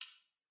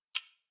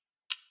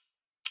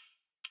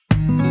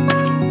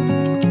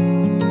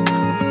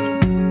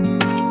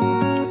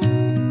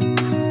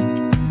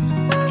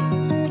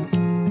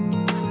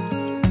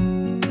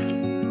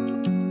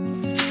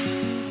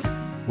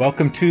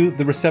Welcome to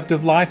The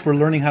Receptive Life. We're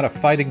learning how to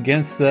fight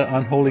against the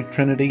unholy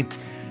Trinity,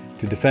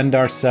 to defend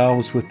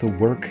ourselves with the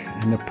work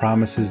and the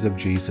promises of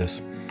Jesus,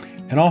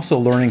 and also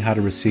learning how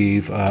to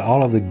receive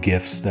all of the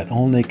gifts that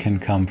only can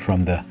come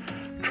from the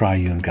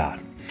triune God.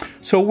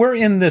 So we're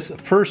in this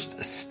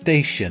first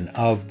station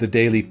of the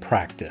daily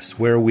practice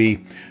where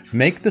we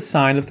make the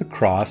sign of the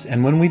cross,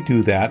 and when we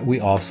do that, we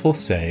also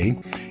say,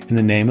 in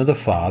the name of the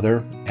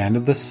Father, and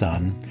of the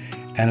Son,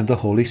 and of the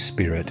Holy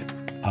Spirit,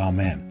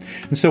 Amen.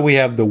 And so we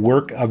have the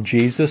work of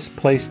Jesus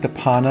placed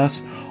upon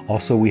us.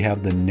 Also, we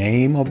have the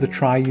name of the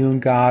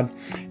triune God.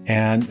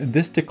 And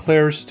this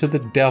declares to the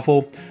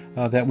devil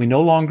that we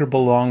no longer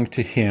belong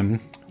to him.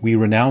 We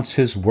renounce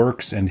his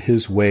works and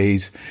his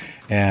ways,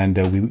 and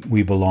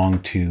we belong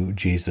to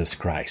Jesus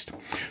Christ.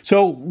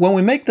 So when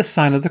we make the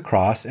sign of the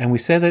cross and we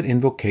say that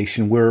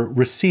invocation, we're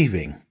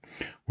receiving.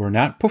 We're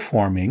not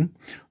performing.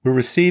 We're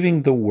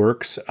receiving the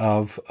works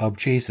of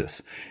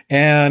Jesus.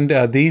 And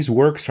these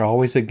works are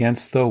always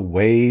against the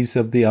ways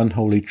of the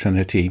unholy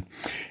Trinity.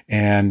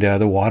 And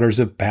the waters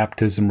of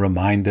baptism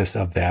remind us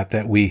of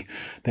that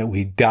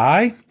we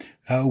die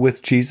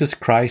with Jesus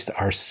Christ.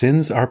 Our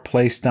sins are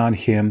placed on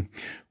him.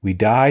 We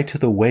die to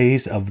the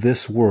ways of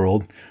this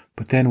world,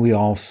 but then we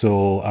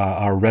also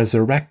are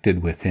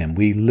resurrected with him.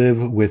 We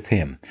live with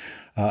him.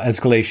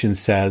 As Galatians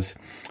says,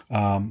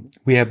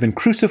 we have been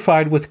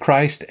crucified with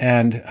Christ,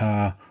 and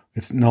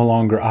it's no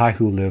longer I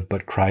who live,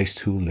 but Christ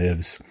who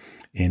lives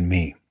in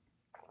me.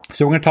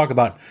 So we're going to talk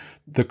about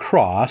the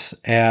cross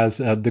as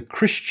the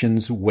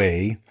Christian's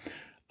way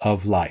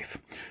of life.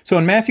 So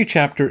in Matthew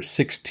chapter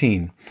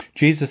 16,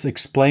 Jesus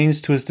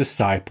explains to his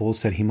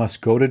disciples that he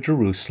must go to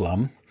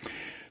Jerusalem,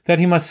 that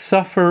he must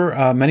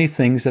suffer many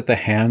things at the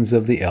hands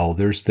of the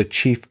elders, the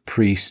chief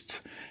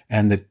priests,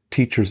 and the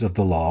teachers of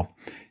the law,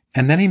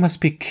 and then he must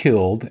be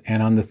killed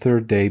and on the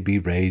third day be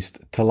raised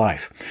to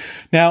life.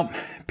 Now,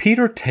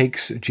 Peter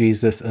takes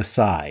Jesus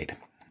aside,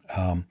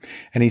 and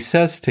he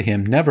says to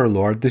him, "Never,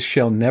 Lord, this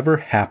shall never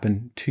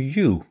happen to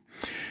you."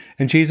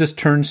 And Jesus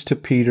turns to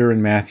Peter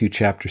in Matthew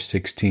chapter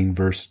 16,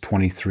 verse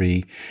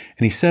 23,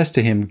 and he says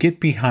to him, "Get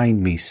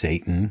behind me,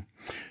 Satan.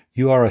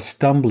 You are a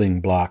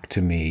stumbling block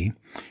to me.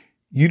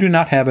 You do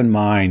not have in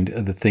mind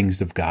the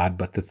things of God,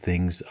 but the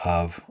things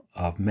of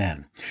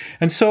men."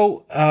 And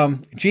so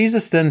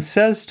Jesus then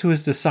says to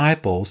his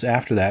disciples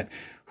after that,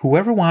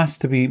 "Whoever wants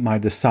to be my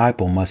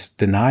disciple must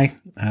deny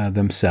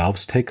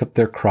themselves, take up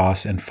their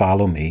cross, and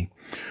follow me.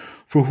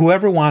 For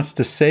whoever wants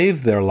to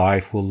save their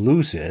life will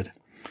lose it,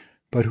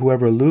 but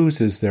whoever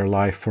loses their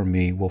life for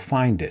me will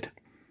find it."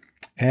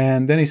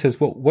 And then he says,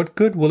 "Well, what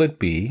good will it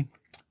be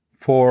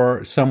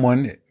for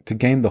someone to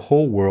gain the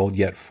whole world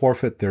yet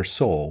forfeit their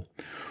soul?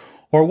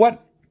 Or what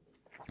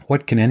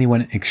can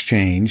anyone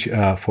exchange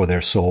for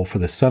their soul? For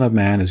the Son of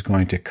Man is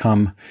going to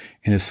come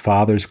in his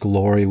Father's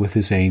glory with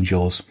his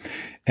angels,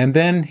 and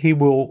then he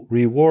will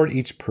reward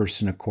each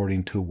person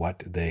according to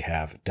what they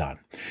have done."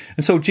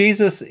 And so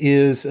Jesus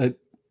is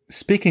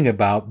speaking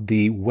about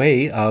the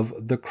way of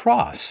the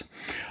cross.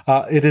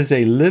 It is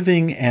a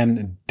living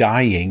and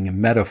dying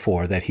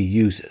metaphor that he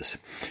uses.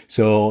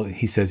 So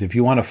he says, if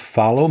you want to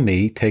follow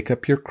me, take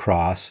up your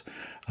cross,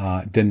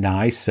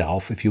 deny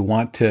self. If you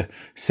want to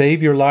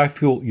save your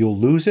life, you'll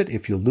lose it.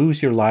 If you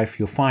lose your life,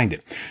 you'll find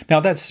it. Now,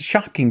 that's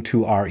shocking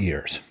to our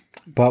ears.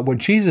 But what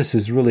Jesus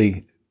is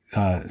really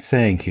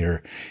saying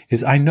here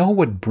is, I know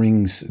what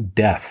brings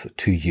death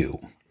to you.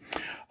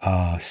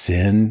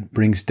 Sin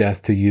brings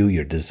death to you.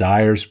 Your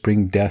desires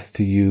bring death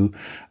to you.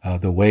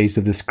 The ways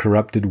of this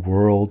corrupted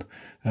world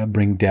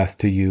bring death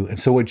to you. And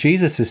so what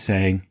Jesus is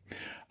saying,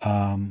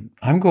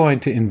 I'm going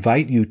to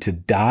invite you to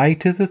die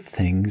to the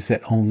things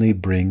that only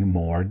bring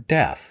more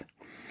death.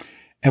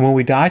 And when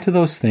we die to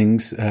those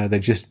things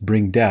that just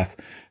bring death,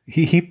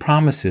 he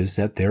promises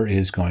that there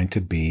is going to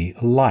be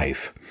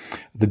life.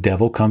 The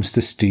devil comes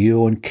to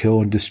steal and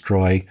kill and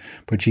destroy,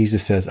 but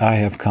Jesus says, I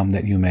have come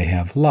that you may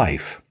have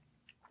life,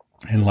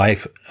 and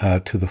life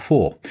to the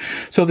full.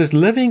 So this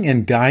living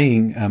and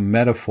dying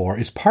metaphor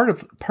is part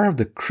of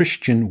the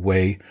Christian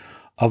way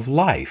of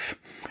life.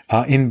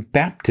 In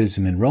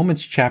baptism, in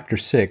Romans chapter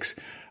 6,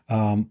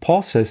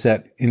 Paul says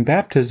that in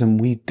baptism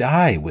we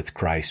die with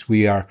Christ.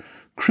 We are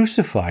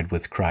crucified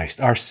with Christ.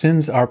 Our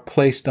sins are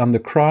placed on the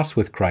cross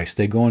with Christ.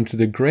 They go into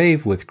the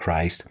grave with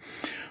Christ.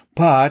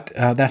 But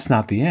that's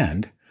not the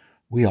end.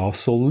 We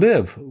also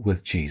live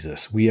with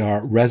Jesus. We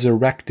are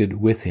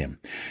resurrected with him.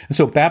 And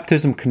so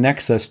baptism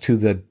connects us to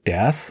the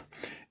death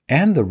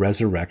and the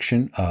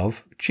resurrection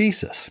of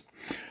Jesus.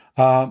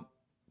 Paul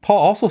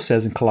also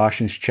says in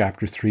Colossians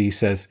chapter 3, he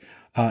says,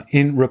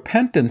 in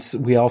repentance,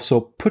 we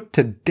also put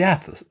to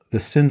death the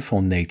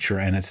sinful nature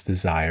and its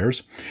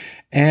desires,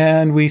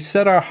 and we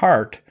set our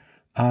heart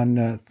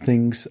on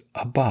things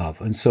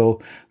above. And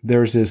so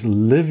there's this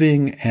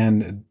living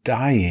and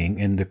dying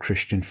in the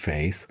Christian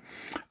faith.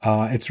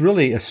 It's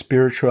really a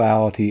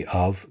spirituality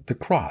of the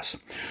cross.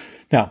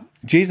 Now,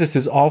 Jesus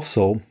is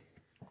also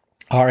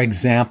our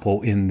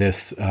example in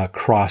this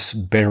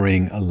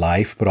cross-bearing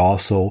life, but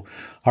also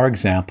our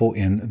example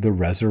in the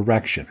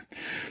resurrection.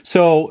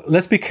 So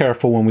let's be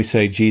careful when we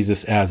say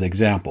Jesus as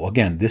example.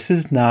 Again, this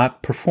is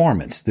not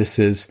performance. This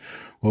is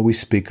what we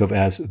speak of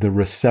as the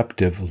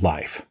receptive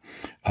life.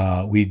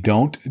 We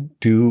don't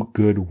do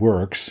good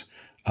works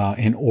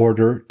in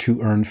order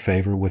to earn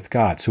favor with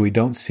God. So we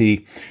don't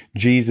see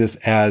Jesus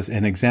as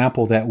an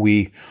example that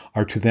we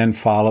are to then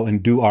follow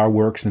and do our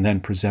works and then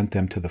present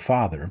them to the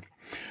Father.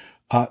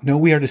 No,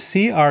 we are to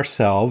see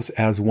ourselves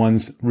as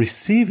ones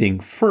receiving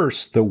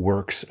first the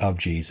works of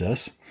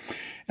Jesus,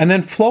 and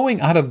then flowing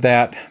out of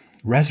that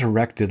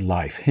resurrected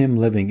life, Him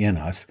living in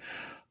us,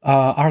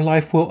 our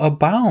life will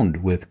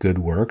abound with good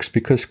works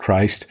because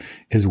Christ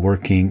is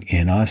working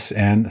in us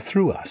and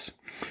through us.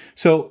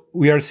 So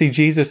we are to see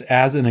Jesus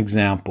as an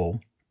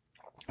example,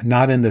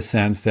 not in the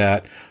sense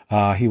that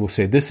He will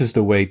say, this is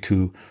the way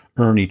to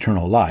earn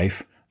eternal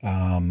life,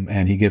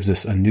 and He gives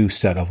us a new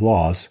set of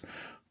laws,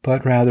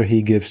 but rather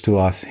He gives to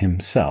us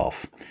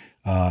Himself,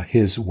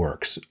 His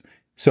works.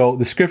 So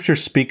the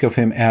Scriptures speak of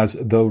Him as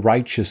the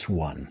righteous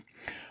one,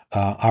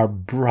 our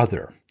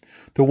brother,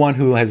 the one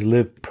who has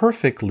lived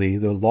perfectly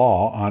the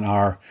law on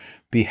our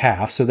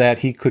behalf so that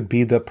He could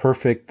be the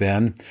perfect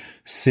then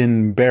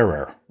sin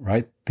bearer,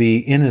 right? The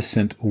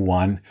innocent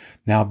one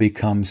now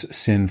becomes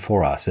sin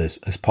for us. As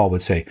Paul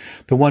would say,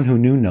 the one who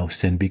knew no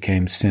sin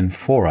became sin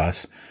for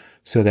us,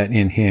 so that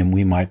in Him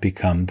we might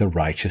become the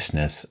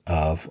righteousness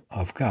of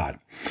God.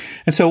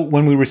 And so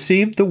when we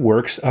receive the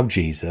works of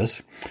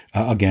Jesus,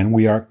 again,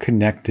 we are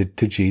connected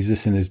to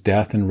Jesus in His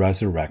death and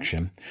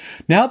resurrection.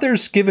 Now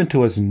there's given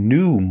to us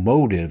new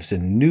motives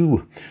and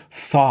new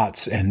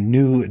thoughts and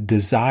new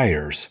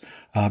desires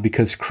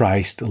because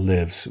Christ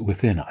lives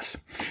within us.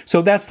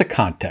 So that's the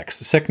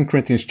context. 2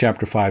 Corinthians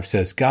chapter 5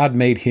 says, God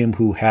made Him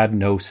who had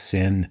no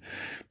sin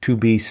to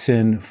be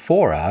sin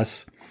for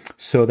us,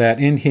 so that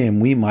in Him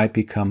we might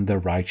become the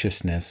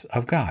righteousness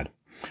of God.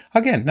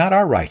 Again, not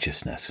our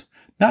righteousness,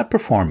 not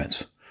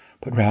performance,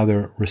 but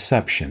rather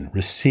reception,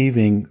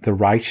 receiving the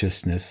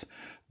righteousness,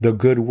 the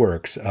good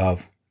works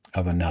of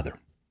another.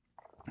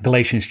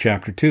 Galatians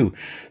chapter 2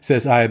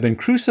 says, I have been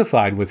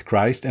crucified with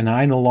Christ, and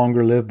I no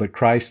longer live, but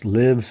Christ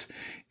lives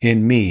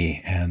in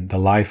me. And the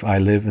life I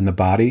live in the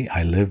body,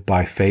 I live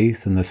by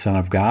faith in the Son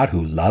of God,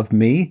 who loved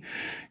me,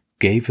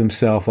 gave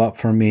Himself up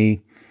for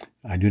me.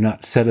 I do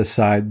not set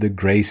aside the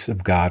grace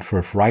of God, for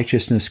if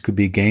righteousness could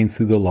be gained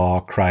through the law,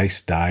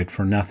 Christ died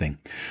for nothing.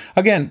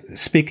 Again,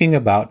 speaking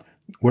about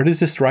where does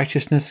this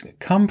righteousness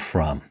come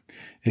from?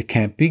 It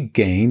can't be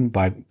gained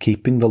by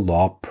keeping the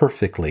law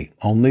perfectly.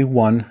 Only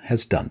one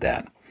has done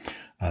that.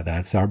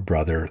 That's our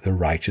brother, the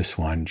righteous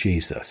one,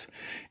 Jesus.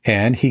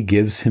 And He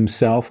gives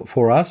Himself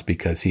for us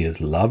because He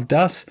has loved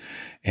us,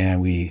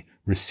 and we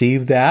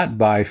receive that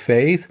by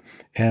faith.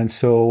 And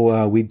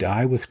so we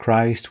die with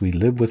Christ, we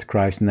live with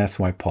Christ, and that's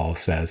why Paul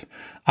says,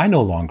 I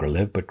no longer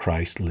live, but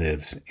Christ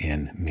lives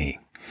in me.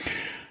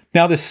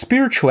 Now, the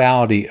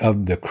spirituality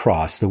of the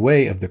cross, the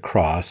way of the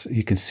cross,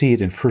 you can see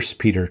it in 1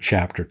 Peter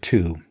chapter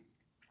 2.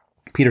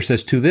 Peter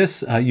says, to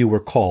this you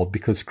were called,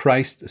 because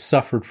Christ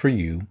suffered for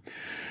you,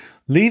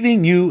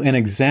 leaving you an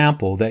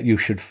example that you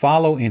should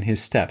follow in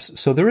His steps.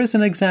 So there is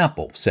an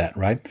example set,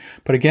 right?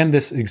 But again,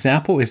 this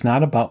example is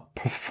not about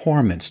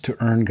performance to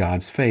earn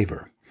God's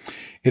favor.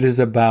 It is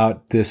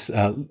about this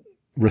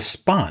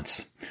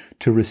response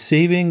to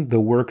receiving the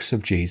works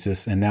of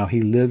Jesus, and now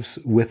He lives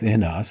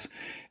within us.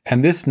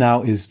 And this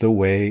now is the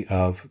way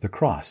of the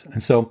cross.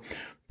 And so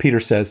Peter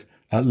says,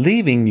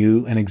 leaving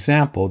you an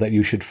example that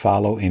you should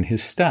follow in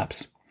His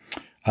steps.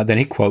 Then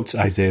he quotes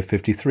Isaiah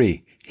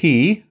 53.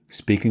 He,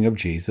 speaking of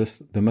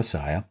Jesus, the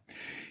Messiah,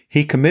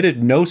 He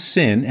committed no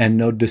sin, and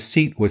no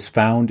deceit was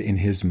found in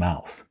His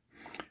mouth.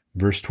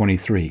 Verse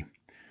 23.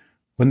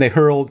 When they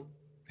hurled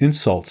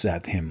insults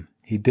at Him,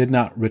 He did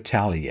not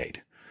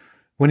retaliate.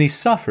 When He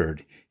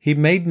suffered, He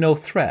made no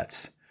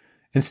threats.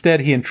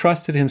 Instead, He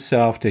entrusted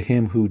Himself to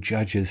Him who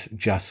judges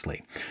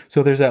justly.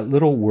 So there's that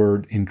little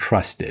word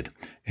entrusted.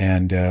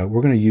 And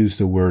we're going to use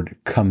the word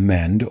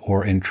commend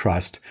or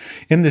entrust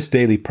in this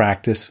daily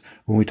practice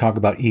when we talk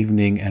about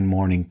evening and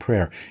morning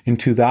prayer.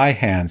 Into Thy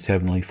hands,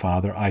 Heavenly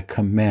Father, I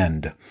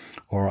commend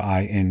or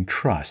I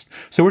entrust.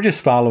 So we're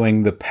just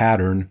following the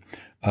pattern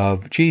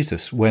of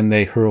Jesus. When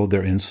they hurled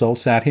their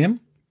insults at Him,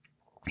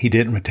 He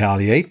didn't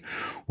retaliate.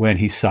 When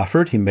He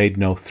suffered, He made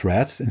no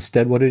threats.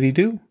 Instead, what did He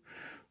do?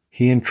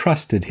 He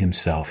entrusted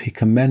Himself. He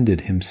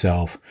commended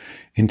Himself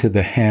into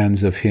the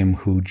hands of Him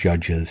who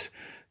judges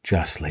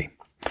justly.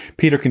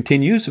 Peter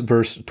continues,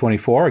 verse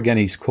 24. Again,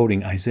 he's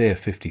quoting Isaiah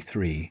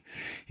 53.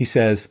 He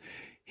says,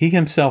 He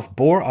Himself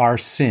bore our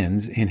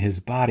sins in His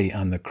body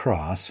on the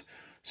cross,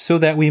 so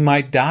that we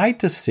might die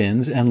to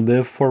sins and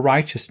live for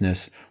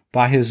righteousness.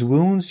 By His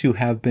wounds you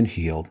have been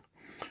healed.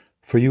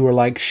 For you were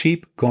like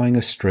sheep going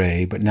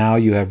astray, but now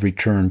you have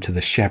returned to the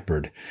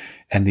shepherd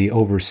and the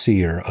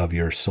overseer of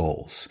your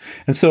souls.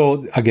 And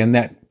so, again,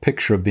 that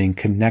picture of being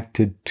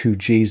connected to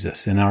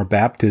Jesus. In our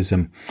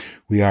baptism,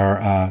 we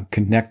are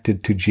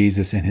connected to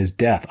Jesus in His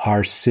death.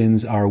 Our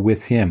sins are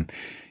with Him.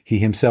 He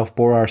himself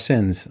bore our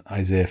sins,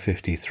 Isaiah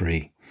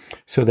 53,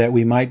 so that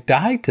we might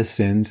die to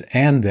sins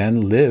and then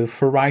live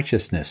for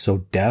righteousness. So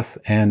death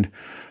and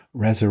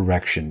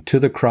resurrection, to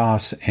the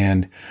cross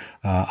and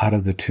out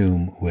of the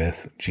tomb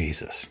with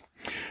Jesus.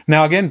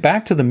 Now again,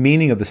 back to the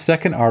meaning of the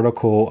second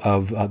article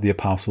of the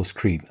Apostles'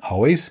 Creed,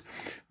 always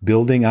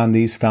building on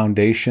these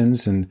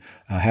foundations and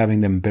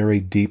having them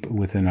buried deep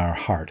within our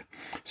heart.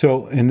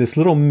 So in this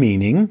little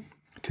meaning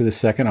to the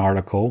second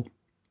article,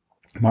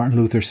 Martin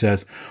Luther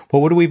says,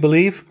 well, what do we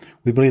believe?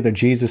 We believe that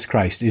Jesus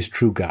Christ is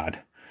true God,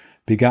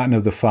 begotten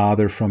of the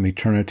Father from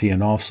eternity,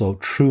 and also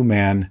true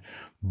man,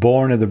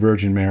 born of the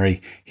Virgin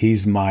Mary.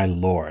 He's my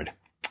Lord.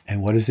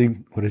 And what has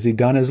he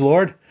done as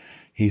Lord?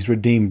 He's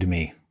redeemed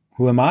me.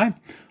 Who am I?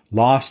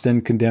 Lost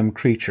and condemned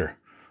creature.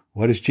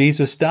 What has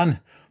Jesus done?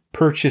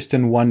 Purchased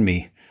and won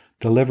me,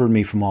 delivered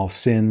me from all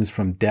sins,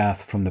 from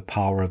death, from the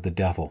power of the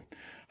devil.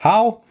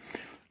 How?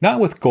 Not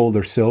with gold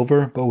or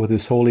silver, but with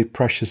his holy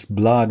precious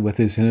blood, with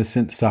his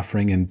innocent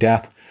suffering and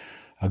death.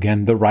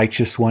 Again, the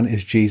righteous one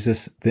is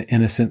Jesus. The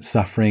innocent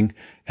suffering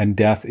and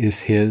death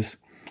is his.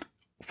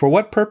 For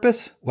what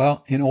purpose?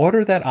 Well, in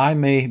order that I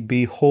may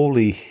be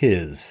wholly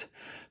his,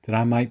 that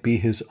I might be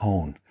his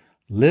own,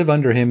 live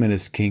under him in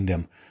his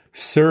kingdom,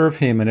 serve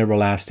him in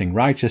everlasting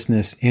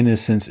righteousness,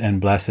 innocence, and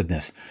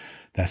blessedness.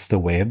 That's the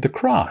way of the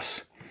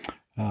cross.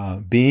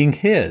 Being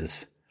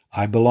his,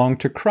 I belong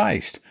to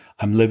Christ.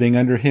 I'm living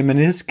under him in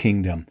his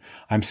kingdom.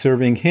 I'm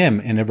serving him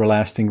in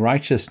everlasting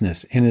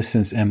righteousness,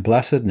 innocence, and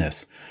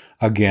blessedness.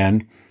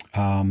 Again,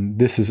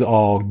 this is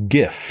all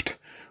gift.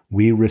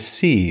 We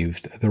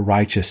received the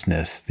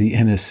righteousness, the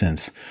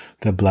innocence,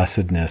 the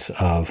blessedness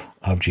of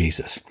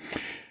Jesus.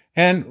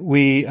 And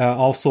we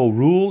also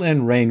rule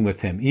and reign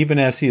with him. Even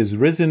as he is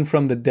risen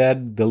from the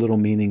dead, the little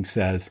meaning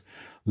says,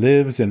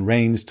 lives and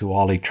reigns to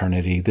all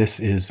eternity. This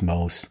is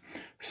most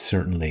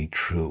certainly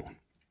true.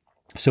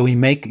 So we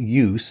make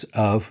use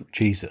of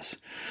Jesus,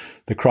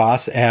 the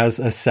cross, as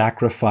a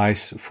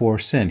sacrifice for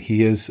sin.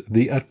 He is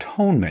the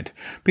atonement.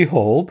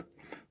 Behold,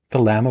 the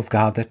Lamb of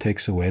God that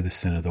takes away the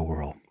sin of the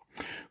world.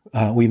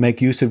 We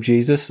make use of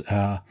Jesus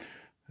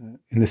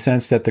in the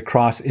sense that the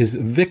cross is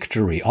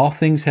victory. All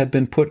things have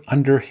been put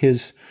under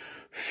his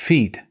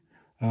feet.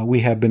 We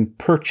have been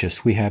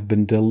purchased. We have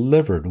been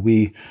delivered.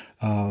 We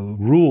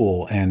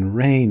rule and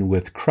reign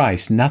with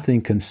Christ.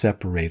 Nothing can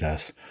separate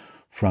us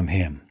from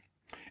him.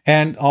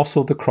 And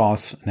also the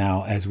cross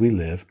now, as we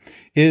live,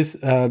 is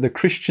the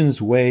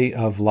Christian's way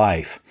of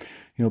life.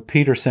 You know,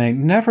 Peter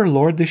saying, never,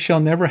 Lord, this shall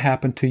never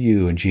happen to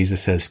you. And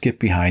Jesus says, get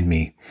behind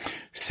me,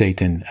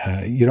 Satan.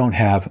 You don't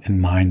have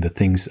in mind the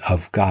things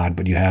of God,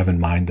 but you have in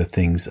mind the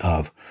things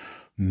of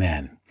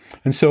men.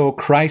 And so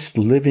Christ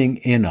living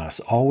in us,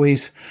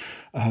 always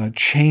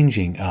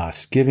changing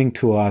us, giving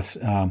to us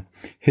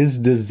his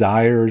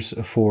desires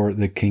for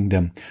the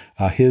kingdom,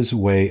 his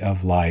way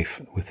of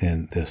life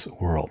within this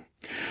world.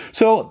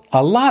 So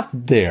a lot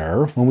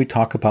there when we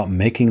talk about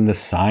making the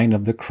sign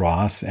of the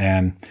cross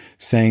and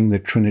saying the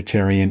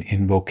Trinitarian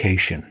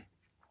invocation.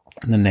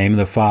 In the name of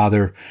the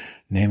Father,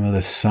 name of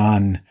the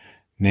Son,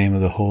 name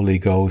of the Holy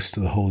Ghost,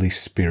 the Holy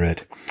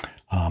Spirit.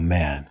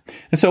 Amen.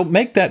 And so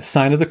make that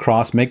sign of the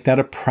cross, make that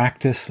a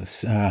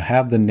practice,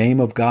 have the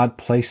name of God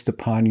placed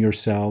upon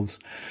yourselves.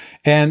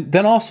 And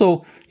then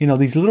also,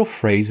 these little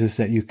phrases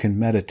that you can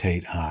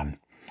meditate on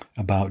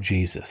about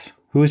Jesus.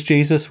 Who is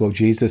Jesus? Well,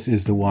 Jesus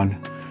is the one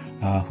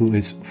who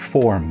is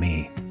for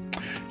me.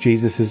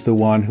 Jesus is the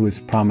one who has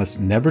promised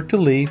never to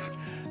leave,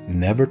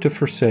 never to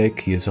forsake.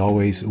 He is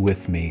always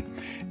with me.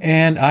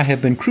 And I have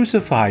been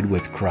crucified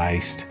with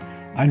Christ.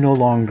 I no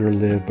longer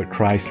live, but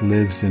Christ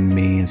lives in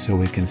me. And so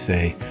we can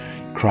say,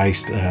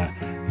 Christ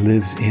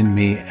lives in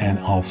me and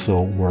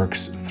also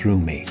works through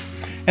me.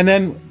 And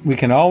then we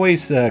can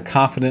always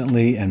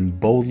confidently and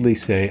boldly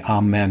say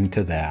amen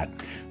to that,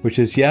 which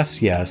is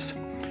yes, yes,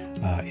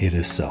 it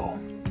is so.